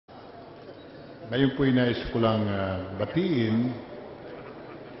Ngayon po'y nais ko lang batiin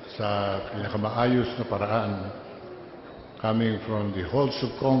sa pinakamaayos na paraan coming from the halls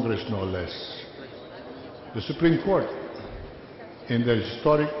of Congress, no less. The Supreme Court, in their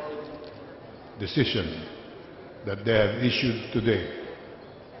historic decision that they have issued today,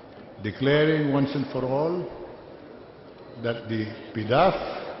 declaring once and for all that the PDAF,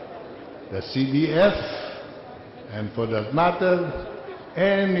 the CDF, and for that matter,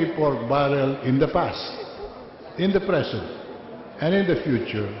 any pork barrel in the past, in the present, and in the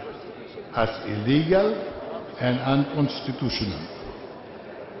future as illegal and unconstitutional.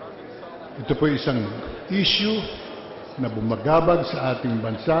 Ito po isang issue na bumagabag sa ating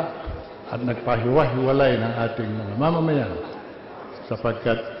bansa at nagpahiwa-hiwalay ng ating mga mamamayan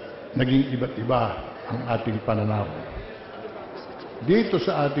sapagkat naging iba't iba ang ating pananaw. Dito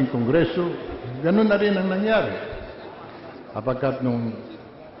sa ating Kongreso, ganun na rin ang nangyari. Sapagkat noong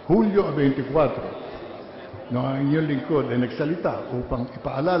Hulyo 24, noong ang inyong lingkod ay nagsalita upang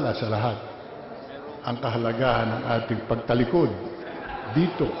ipaalala sa lahat ang kahalagahan ng ating pagtalikod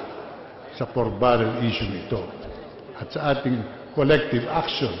dito sa pork barrel issue ito at sa ating collective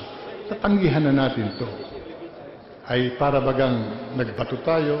action, tatanggihan na natin ito. Ay para bagang nagbato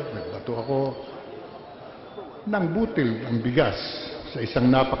tayo, nagbato ako, ng butil ang bigas sa isang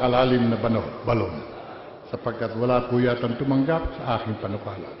napakalalim na balon. Sapagkat wala po yatang tumanggap sa aking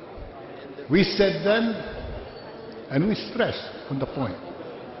panukala. We said then, and we stressed on the point,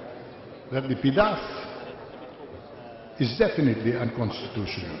 that the PDAF is definitely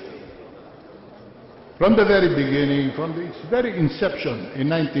unconstitutional. From the very beginning, from its very inception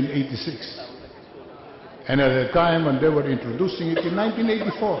in 1986, and at the time when they were introducing it in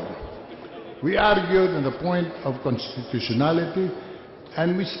 1984, we argued on the point of constitutionality,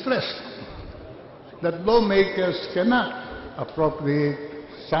 and we stressed that lawmakers cannot appropriate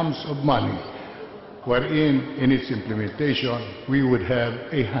sums of money wherein, in its implementation, we would have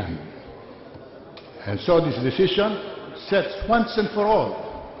a hand. And so this decision sets once and for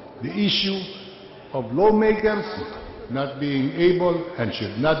all the issue of lawmakers not being able and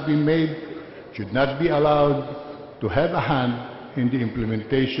should not be allowed to have a hand in the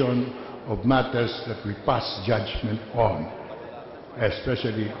implementation of matters that we pass judgment on,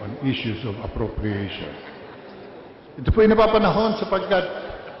 especially on issues of appropriation. Ito po'y napapanahon sapagkat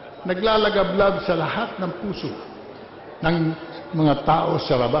naglalagablab sa lahat ng puso ng mga tao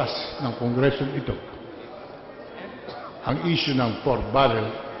sa labas ng Kongreso ito ang issue ng pork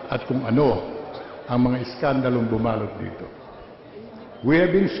barrel at kung ano ang mga iskandalong bumalot dito. We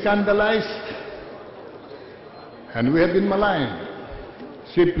have been scandalized and we have been maligned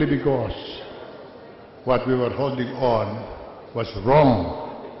simply because what we were holding on was wrong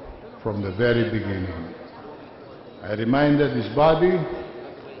from the very beginning. I reminded this body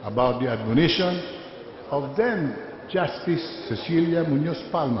about the admonition of then Justice Cecilia Muñoz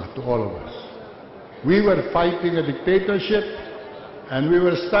Palma to all of us. We were fighting a dictatorship and we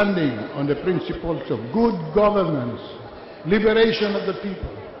were standing on the principles of good governance, liberation of the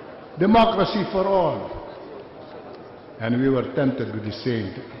people, democracy for all. And we were tempted with the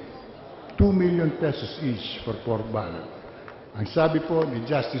same 2 million pesos each for pork barrel. Ang sabi po ni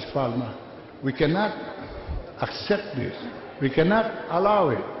Justice Palma, we cannot accept this. We cannot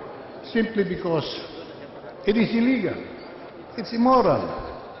allow it simply because it is illegal. It's immoral.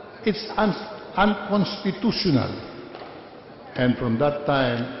 It's unconstitutional. And from that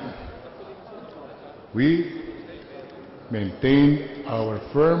time, we maintained our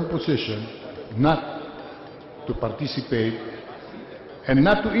firm position not to participate and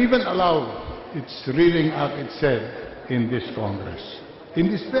not to even allow its rearing up its head in this Congress, in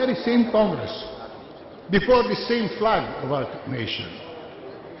this very same Congress, before the same flag of our nation.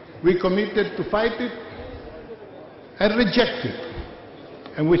 We committed to fight it and reject it,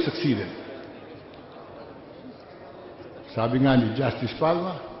 and we succeeded. Sabi nga ni Justice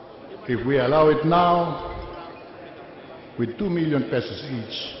Palma, if we allow it now, with 2 million pesos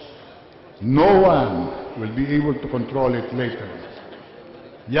each, no one will be able to control it later.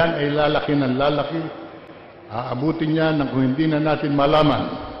 Yan ay lalaki ng lalaki. Aabutin niya nang kung hindi na natin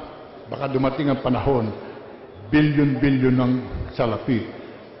malaman, baka dumating ang panahon, bilyon-bilyon ng salapi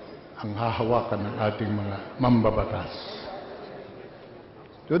ang hahawakan ng ating mga mambabatas.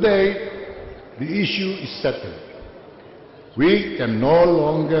 Today, the issue is settled. We can no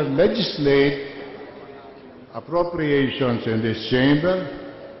longer legislate appropriations in this chamber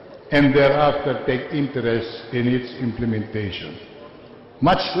and thereafter take interest in its implementation,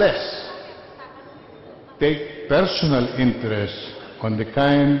 much less take personal interest on the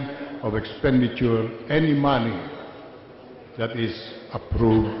kind of expenditure, any money that is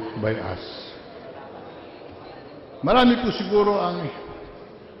approved by us. Marami po siguro ang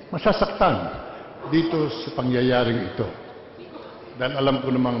masasaktan dito sa pangyayaring ito. Dahil alam ko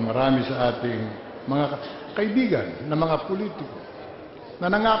namang marami sa ating mga kaibigan na mga politiko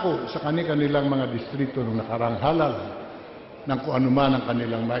na nangako sa kanilang mga distrito nung nakarang halal ng kung anuman ang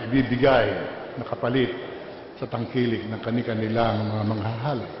kanilang maibibigay na kapalit sa tangkilik ng kanilang mga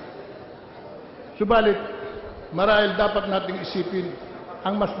manghahalal. Subalit, marahil dapat nating isipin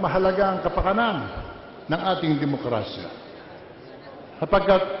ang mas mahalagang kapakanan ng ating demokrasya.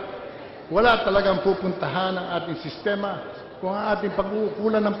 Sapagkat wala talagang pupuntahan ang ating sistema kung ang ating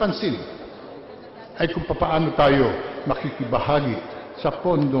pag-uukulan ng pansin ay kung paano tayo makikibahagi sa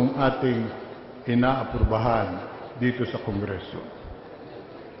pondong ating inaaprubahan dito sa Kongreso.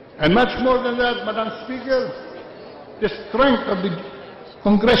 And much more than that, Madam Speaker, the strength of the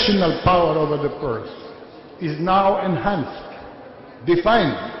congressional power over the purse is now enhanced,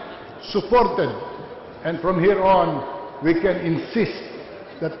 defined, supported, and from here on, we can insist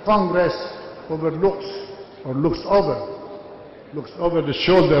that Congress overlooks or looks over the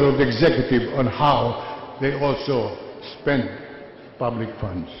shoulder of the executive on how they also spend public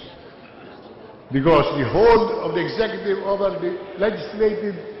funds. Because the hold of the executive over the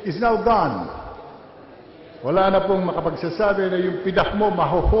legislative is now gone. Wala na pong makapagsasabi na yung PDAF mo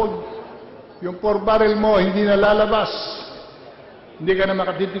maho-hold, yung 4 barrel mo hindi na lalabas, hindi ka na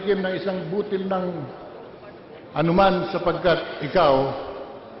makatitikim ng isang butil ng anuman sapagkat ikaw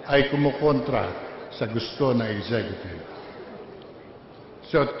ay kumukontra sa gusto ng executive.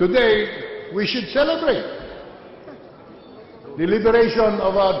 So today, we should celebrate the liberation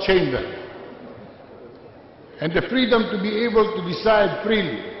of our chamber and the freedom to be able to decide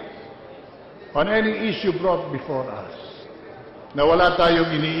freely on any issue brought before us. Na wala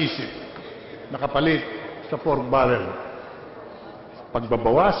tayong iniisip na kapalit sa 4 barrel,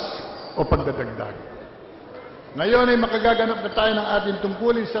 pagbabawas o pagdadagdag. Ngayon ay makagaganap na tayo ng ating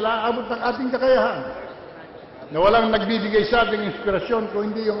tungkulin sa laabot ng ating kakayahan na walang nagbibigay sa ating inspirasyon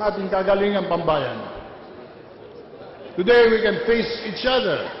kung hindi yung ating kagalingan pambayan. Today we can face each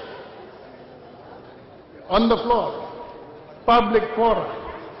other on the floor, public forum,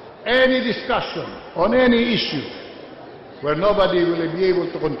 any discussion on any issue where nobody will be able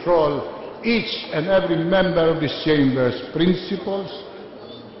to control each and every member of this chamber's principles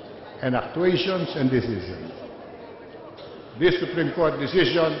and actuations and decisions. This Supreme Court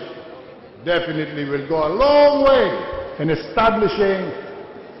decision definitely will go a long way in establishing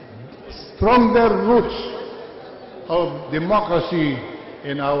stronger roots of democracy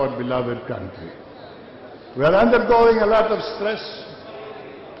in our beloved country. We are undergoing a lot of stress.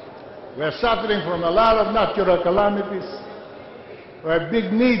 We are suffering from a lot of natural calamities. We have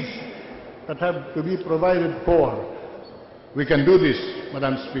big needs that have to be provided for. We can do this,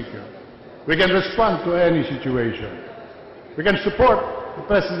 Madam Speaker. We can respond to any situation. We can support the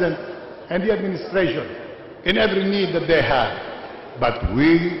President and the administration in every need that they have. But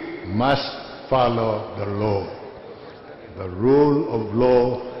we must follow the law. The rule of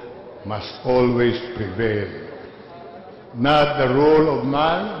law must always prevail. Not the rule of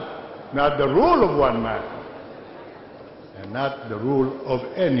man, not the rule of one man, and not the rule of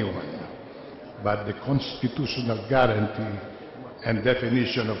anyone, but the constitutional guarantee and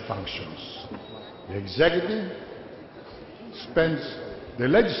definition of functions. The executive spends, the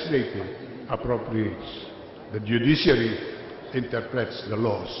legislative appropriates, the judiciary interprets the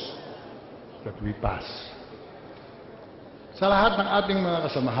laws that we pass. Sa lahat ng ating mga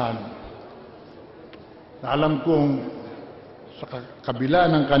kasamahan, na alam kong sa kabila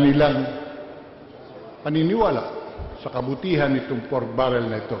ng kanilang paniniwala sa kabutihan nitong 4 barrel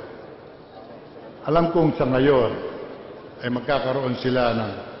na ito, alam kong sa ngayon ay magkakaroon sila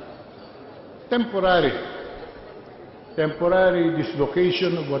ng temporary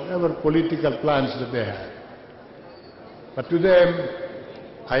dislocation of whatever political plans that they have. But to them,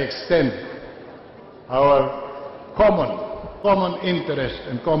 I extend our common interest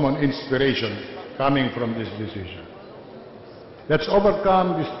and common inspiration coming from this decision. Let's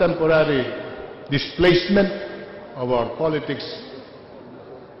overcome this temporary displacement of our politics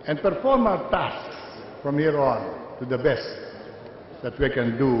and perform our tasks from here on to the best that we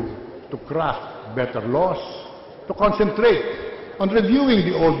can do to craft better laws, to concentrate on reviewing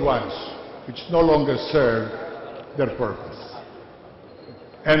the old ones which no longer serve their purpose,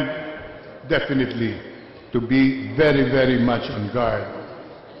 and definitely to be very, very much on guard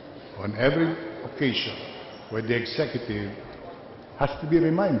on every occasion where the executive has to be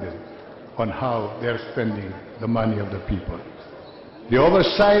reminded on how they're spending the money of the people. The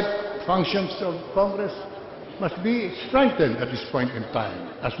oversight functions of Congress must be strengthened at this point in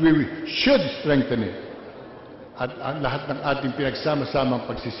time, as we should strengthen it at ang lahat ng ating pinagsama-samang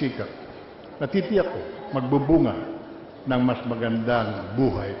pagsisikap, natitiyak ko magbubunga ng mas magandang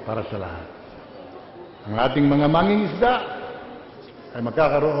buhay para sa lahat. Ang ating mga mangingisda ay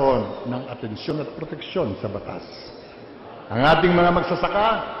magkakaroon ng atensyon at proteksyon sa batas. Ang ating mga magsasaka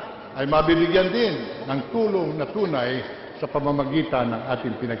ay mabibigyan din ng tulong na tunay sa pamamagitan ng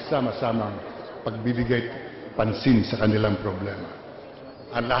ating pinagsama-samang pagbibigay pansin sa kanilang problema.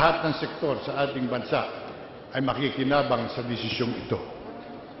 Ang lahat ng sektor sa ating bansa ay makikinabang sa desisyong ito.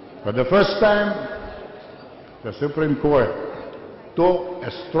 For the first time, the Supreme Court took a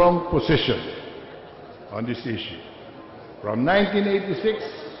strong position on this issue. From 1986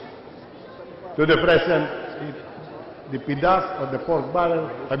 to the present, the PDAF or the pork barrel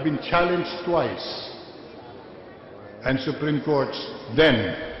have been challenged twice. And Supreme Courts then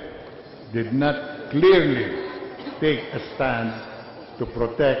did not clearly take a stand to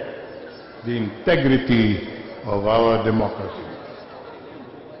protect the integrity of our democracy.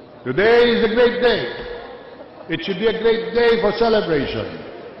 Today is a great day. It should be a great day for celebration,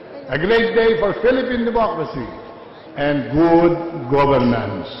 a great day for Philippine democracy and good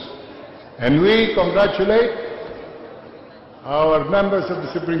governance. And we congratulate our members of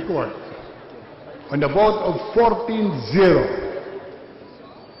the Supreme Court on a vote of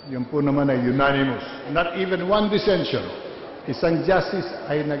 14-0. Yun po naman ay unanimous. Not even one dissension. Isang justice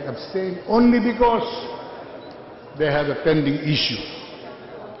ay nag-abstain only because they have a pending issue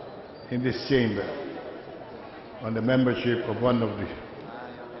in this chamber on the membership of one of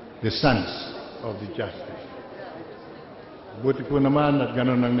the sons of the justice. Buti po naman at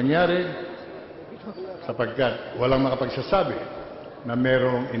ganun ang nangyari sapagkat walang makapagsasabi na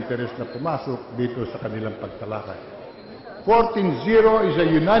merong interes na pumasok dito sa kanilang pagtalakay. 14-0 is a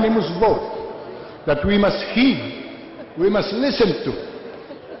unanimous vote that we must heed, we must listen to,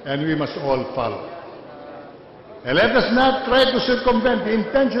 and we must all follow. And let us not try to circumvent the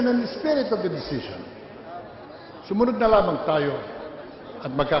intention and the spirit of the decision. Sumunod na lamang tayo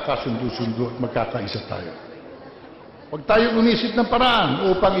at magkakasundo-sundo at magkakaisa tayo. Huwag tayo unisip ng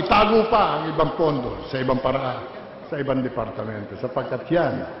paraan upang itago pa ang ibang pondo sa ibang paraan, sa ibang departamento, sapagkat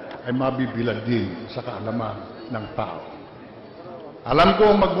yan ay mabibilad din sa kaalaman ng tao. Alam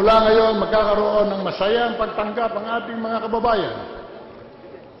kong magmula ngayon magkakaroon ng masayang pagtanggap ang ating mga kababayan.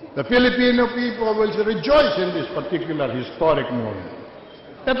 The Filipino people will rejoice in this particular historic moment.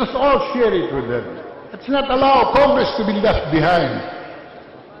 Let us all share it with them. Let's not allow Congress to be left behind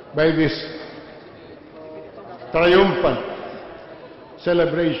by this triumphant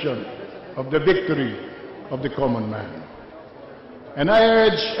celebration of the victory of the common man. And I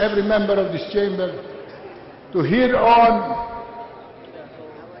urge every member of this chamber to hereon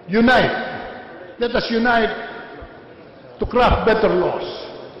unite. Let us unite to craft better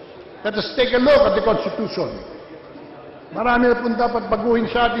laws. Let us take a look at the Constitution. Marami na pong dapat baguhin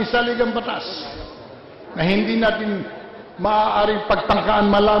sa ating saligang batas na hindi natin maaaring pagtangkaan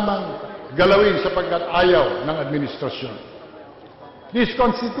malamang galawin sapagkat ayaw ng administrasyon. This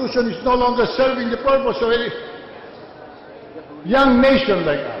Constitution is no longer serving the purpose of a young nation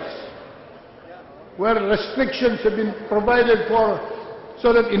like us, where restrictions have been provided for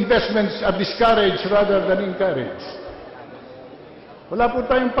so that investments are discouraged rather than encouraged. Wala po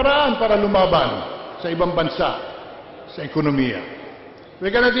tayong paraan para lumaban sa ibang bansa, sa ekonomiya. We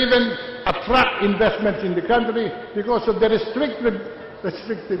cannot even attract investments in the country because of the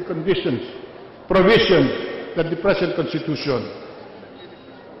restrictive conditions, provisions that the present Constitution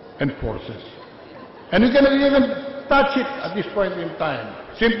enforces. And we cannot even touch it at this point in time,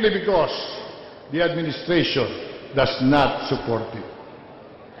 simply because the administration does not support it.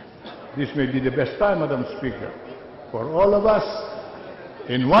 This may be the best time, Madam Speaker, for all of us,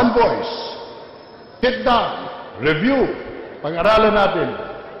 in one voice, sit down, review, pag-aralan natin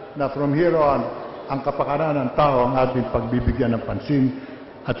na from here on, ang kapakanan ng tao ang ating pagbibigyan ng pansin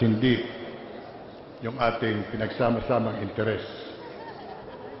at hindi yung ating pinagsama-samang interes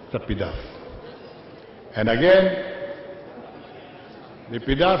sa PDAF. And again, the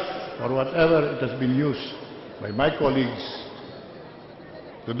PDAF, or whatever it has been used by my colleagues,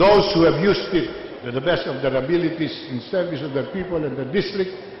 to those who have used it to the best of their abilities in service of their people and their district,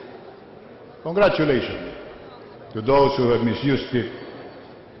 congratulations. To those who have misused it,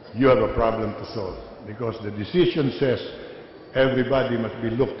 you have a problem to solve, because the decision says everybody must be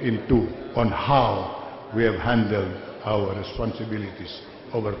looked into on how we have handled our responsibilities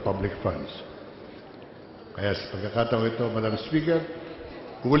over public funds. Kaya sa pagkakataon ito, Madam Speaker,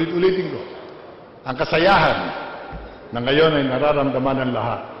 ulit-ulitin ko, ang kasayahan na ngayon ay nararamdaman ng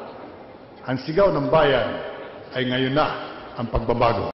lahat. Ang sigaw ng bayan ay ngayon na ang pagbabago.